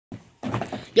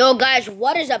Yo guys,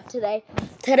 what is up today?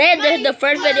 Today this is the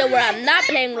first video where I'm not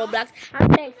playing Roblox. I'm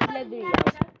playing Slither.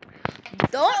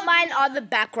 Don't mind all the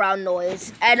background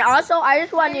noise. And also, I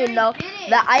just want you to know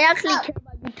that I actually care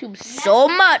about YouTube so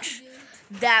much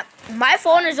that my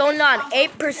phone is only on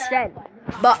 8%.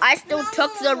 But I still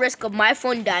took the risk of my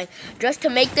phone dying just to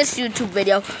make this YouTube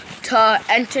video to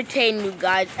entertain you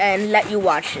guys and let you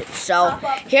watch it. So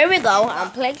here we go. I'm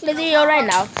playing Slither right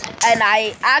now. And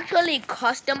I actually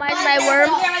customized my worm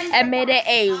and made it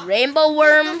a rainbow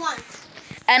worm.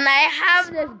 And I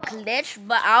have this glitch,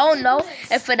 but I don't know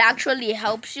if it actually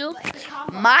helps you.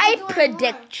 My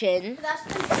prediction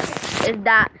is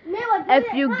that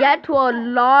if you get to a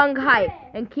long height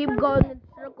and keep going in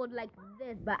circles like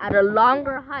this, but at a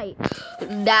longer height,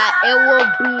 that it will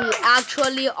be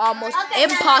actually almost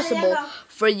impossible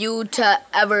for you to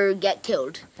ever get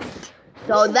killed.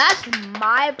 So that's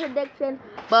my prediction.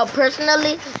 But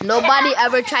personally, nobody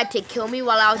ever tried to kill me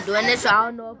while I was doing this, so I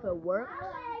don't know if it worked.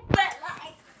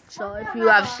 So if you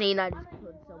have seen, I just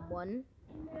killed someone.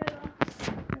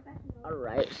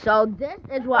 Alright, so this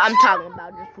is what I'm talking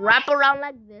about. Just wrap around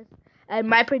like this. And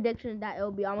my prediction is that it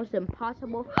will be almost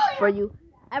impossible for you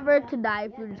ever to die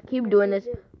if you just keep doing this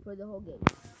for the whole game.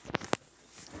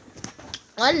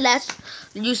 Unless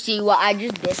you see what I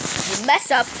just did. You mess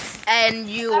up and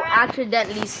you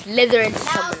accidentally slither into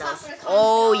someone else.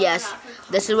 Oh yes,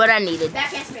 this is what I needed.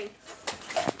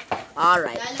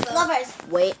 Alright.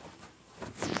 Wait.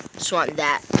 Just want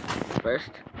that first.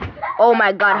 Oh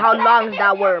my god, how long is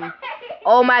that worm?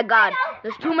 Oh my god,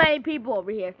 there's too many people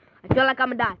over here. I feel like I'm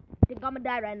gonna die. I think I'm gonna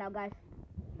die right now, guys.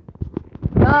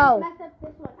 No.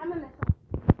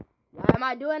 Why am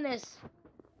I doing this?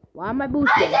 Why am I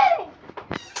boosting?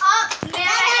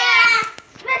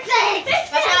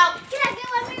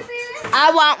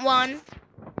 I want one.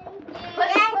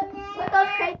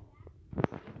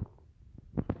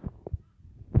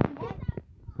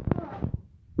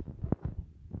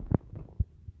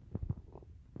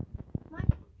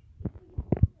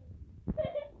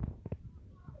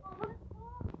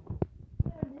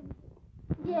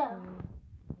 Yeah.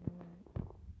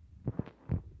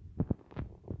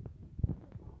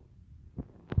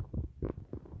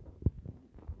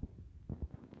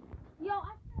 Yo,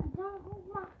 I said don't hold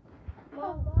my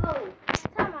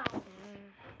time out.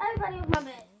 Everybody with my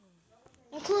bed.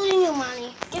 Including you,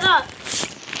 Monty. Get up.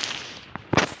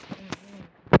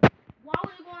 Why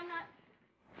would you go on that?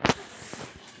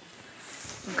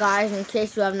 Guys, in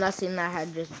case you have not seen, I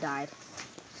had just died.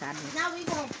 Sadly. Now we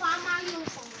gonna find my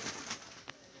uniform.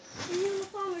 The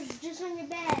uniform is just on your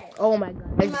bed. Oh my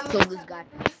god, I just killed this guy.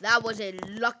 That was a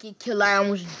lucky kill. I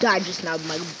almost died just now,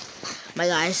 my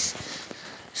guys.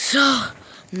 So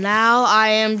now I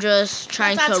am just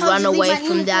trying to run away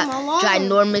from that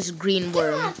ginormous green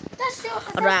worm.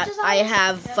 Alright, I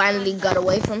have finally got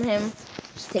away from him.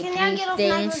 Just take Can you get off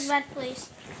Michael's bed, please?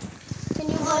 Can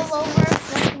you roll over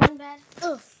one bed?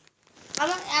 I'm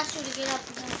gonna ask you to get up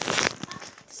again.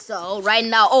 So right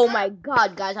now, oh my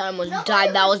god, guys, I almost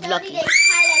died. That was lucky.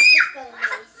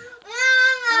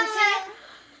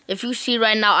 If you see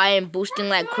right now, I am boosting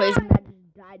like crazy. I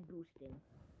just died boosting.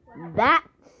 That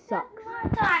sucks.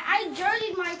 I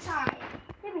dirtied my tie.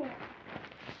 Give me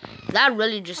it. That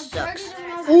really just sucks.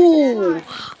 Ooh,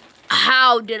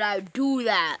 how did I do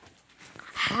that?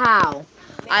 How?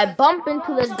 I bump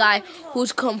into this guy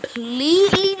who's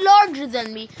completely larger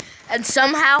than me, and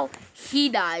somehow he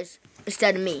dies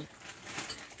instead of me.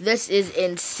 This is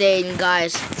insane,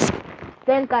 guys. I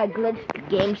think I glitched the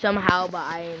game somehow, but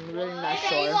I am really not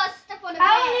sure.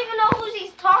 I don't even know who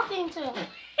he's talking to.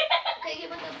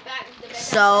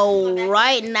 So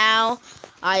right now,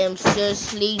 I am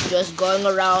seriously just going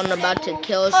around about to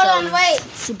kill some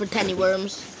super tiny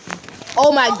worms.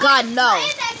 Oh my god, no.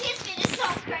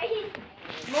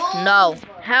 No.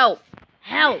 Help.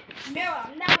 Help.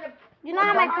 You know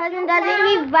how my cousin does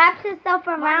it? He wraps himself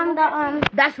around the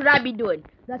That's what I be doing.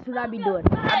 That's what I be doing.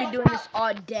 I be doing this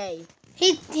all day.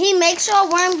 He makes sure a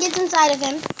worm gets inside of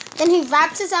him. Then he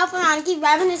wraps himself around, keep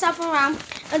wrapping himself around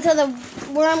until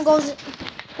the worm goes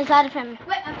inside of him.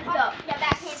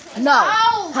 No.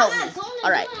 Help me.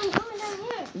 Alright.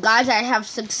 Guys, I have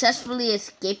successfully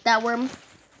escaped that worm.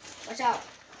 Watch out.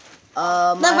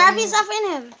 Look, wrap yourself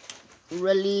in him.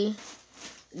 Really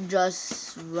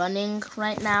just running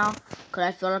right now because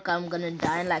I feel like I'm gonna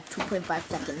die in like 2.5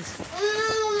 seconds.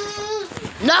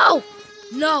 No!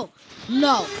 No!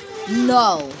 No!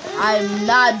 No! I'm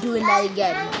not doing that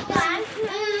again.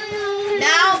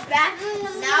 Now,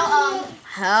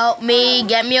 help me,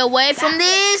 get me away from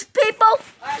these people.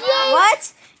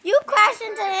 What? You crashed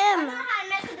into him.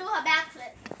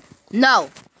 No.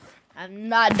 I'm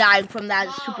not dying from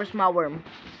that super small worm.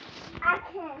 I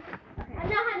can. I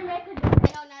know how to make a door.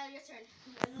 No, now your turn.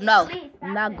 No,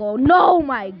 I'm not going. No,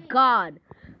 my God.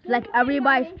 It's like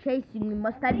everybody's chasing me.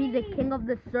 Must I be the king of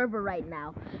the server right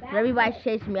now? Everybody's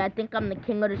chasing me. I think I'm the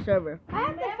king of the server. I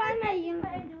have to find my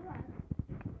unicorn.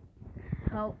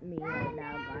 Help me right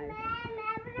now, guys.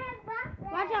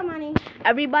 Watch out, Money.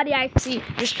 Everybody I see,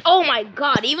 just, oh my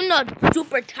God. Even the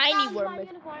super tiny worm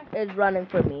is running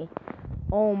for me.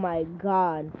 Oh my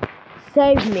God.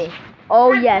 Save me.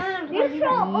 Oh, yes.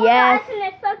 Yes.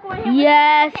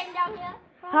 Yes.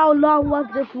 How long was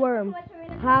this worm?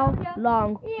 How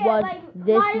long was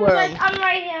this worm? I'm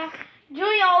right here.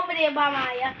 Junior over there by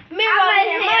Maya. Me over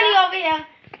here. Money over here.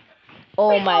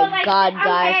 Oh my God,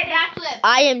 guys.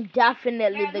 I am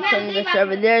definitely the king of the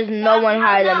server. There's no one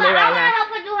higher than me right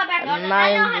now. And I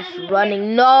am just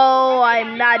running. No,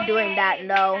 I'm not doing that.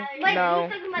 No, no,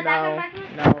 no,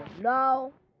 no,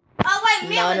 no.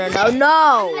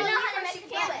 No.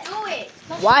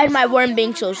 Why is my worm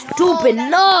being so stupid?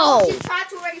 No.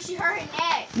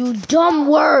 You dumb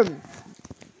worm.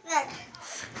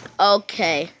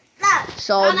 Okay.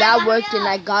 So that worked and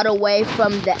I got away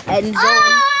from the end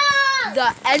zone.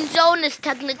 The end zone is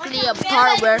technically a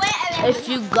part where if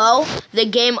you go, the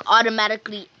game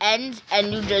automatically ends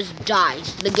and you just die.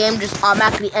 The game just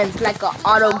automatically ends like an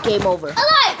auto game over.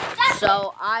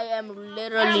 So I am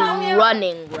literally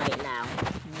running right now.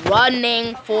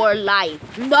 Running for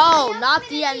life. No, not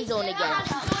the end zone again.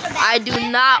 I do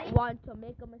not want to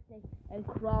make a mistake and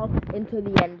crawl into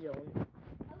the end zone.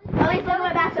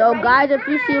 So guys, if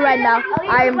you see right now,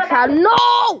 I am trying.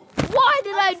 No! Why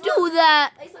did I do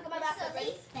that?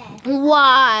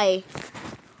 Why?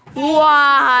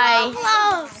 Why?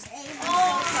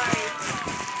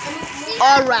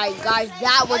 Alright guys,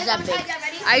 that was epic.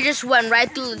 I just went right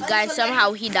through the guy and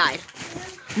somehow he died.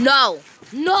 No!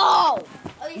 No!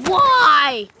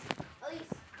 Why?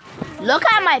 Look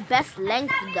at my best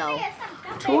length though.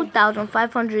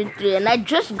 2,503 and I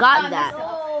just got that.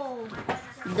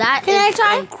 That is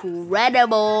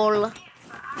incredible.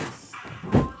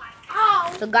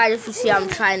 So guys, if you see, I'm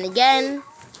trying again.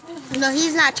 No,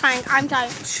 he's not trying. I'm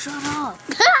trying. Shut up.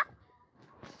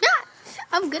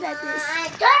 I'm good at this.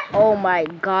 Oh my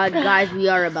God, guys, we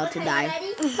are about to die.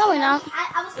 No, we're not.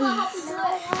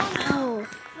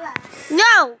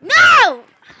 No. No.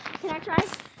 Can I try?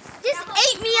 Just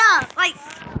ate me up. Like.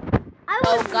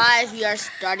 Oh guys, we are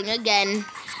starting again,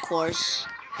 of course.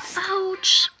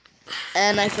 Ouch.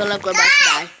 And I feel like we're about to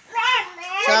die.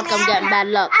 I feel like I'm getting bad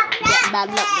luck. Getting bad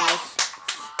luck, guys.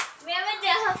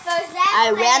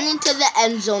 I ran into the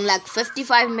end zone like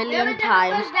 55 million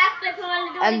times.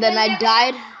 And then I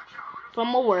died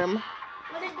from a worm.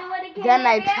 Then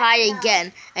I try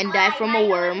again and die from a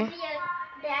worm.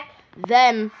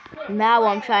 Then, now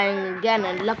I'm trying again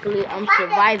and luckily I'm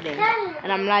surviving.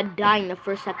 And I'm not dying the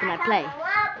first second I play.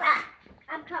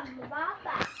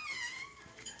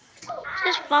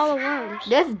 Just follow worms.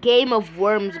 This game of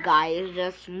worms, guys, is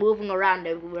just moving around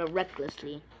everywhere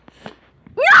recklessly.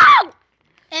 No!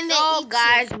 And so,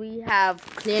 guys, we have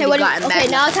clearly gotten back.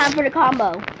 Okay, now it's time for the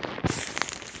combo.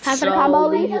 Time for the combo,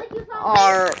 Elise?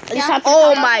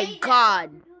 Oh my God.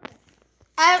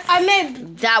 I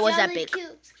made that was epic.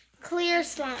 Clear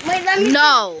slime. Wait, let me.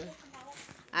 No.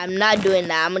 I'm not doing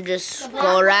that. I'm going to just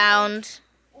go around.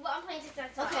 Well, I'm playing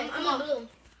TikTok. Okay, I'm on blue.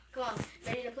 Come on.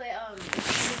 Ready to play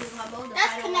combo?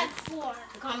 That's Connect 4.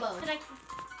 The combo. Connect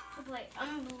to play.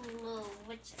 I'm blue.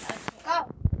 Which go.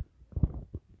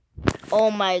 Oh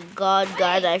my God,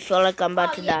 guys, I feel like I'm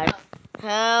about to die.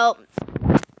 Help.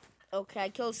 Okay, I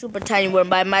killed super tiny worm,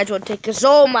 but I might as well take this.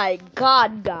 Oh my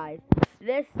God, guys.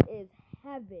 This is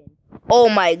heaven. Oh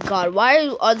my God, why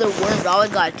do other worms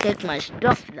always gotta take my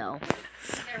stuff though?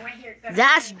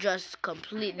 That's just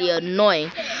completely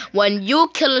annoying. When you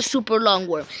kill a super long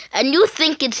worm and you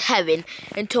think it's heaven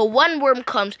until one worm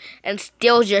comes and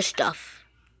steals your stuff.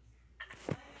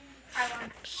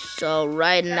 So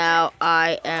right now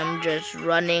I am just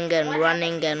running and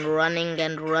running and running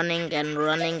and running and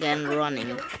running and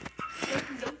running.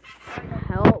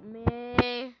 Help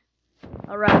me.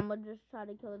 Alright, I'm gonna just try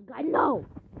to kill this guy. No!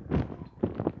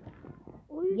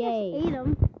 Yay. Just ate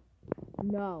him.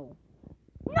 No.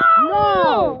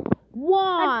 No!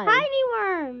 Why? A tiny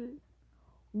worm.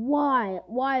 Why?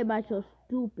 Why am I so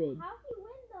stupid? How do you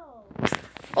win though?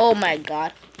 Oh my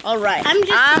God. Alright. I'm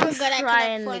just good at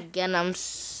trying again. I'm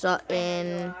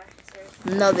in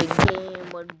another game.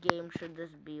 What game should this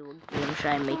be? What game should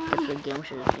I make this? What game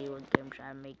should it be? What game should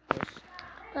I make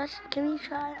this? Can we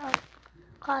try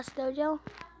Class Dojo?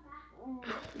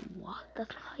 What?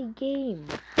 That's my game.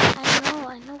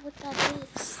 I know what that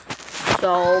is.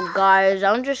 So, guys,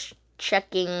 I'm just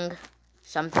checking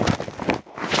something.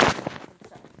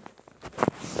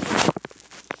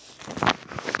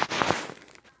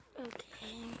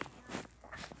 Okay.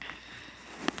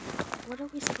 What are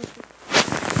we supposed to do?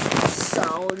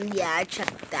 So, yeah, I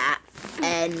checked that.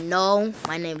 And no,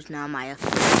 my name's not Maya.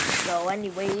 So,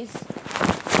 anyways,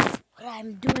 what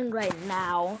I'm doing right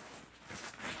now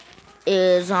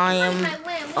is I am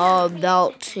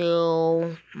about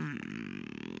to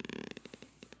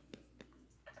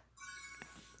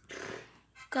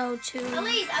go to.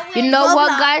 You know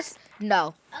what, guys?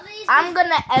 No. I'm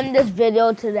gonna end this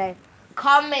video today.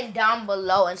 Comment down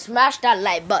below and smash that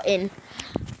like button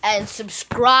and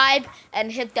subscribe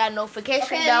and hit that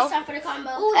notification bell. For the combo.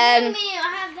 And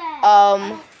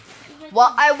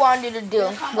what I want you to do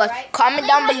was comment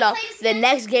down below the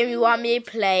next game you want me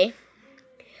to play.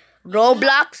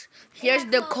 Roblox. Here's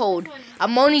the code.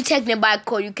 I'm only taking it by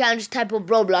code. You can't just type up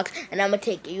Roblox and I'm gonna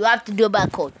take it. You have to do it by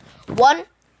code. 1,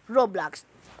 Roblox.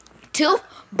 2,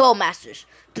 Bowmasters.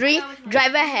 3,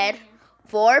 Drive Ahead.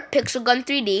 4, Pixel Gun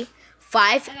 3D.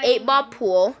 5, 8-Ball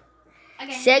Pool.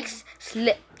 6,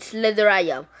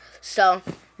 Slither.io. So,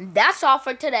 that's all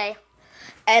for today.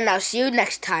 And I'll see you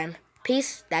next time.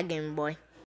 Peace, that Game Boy.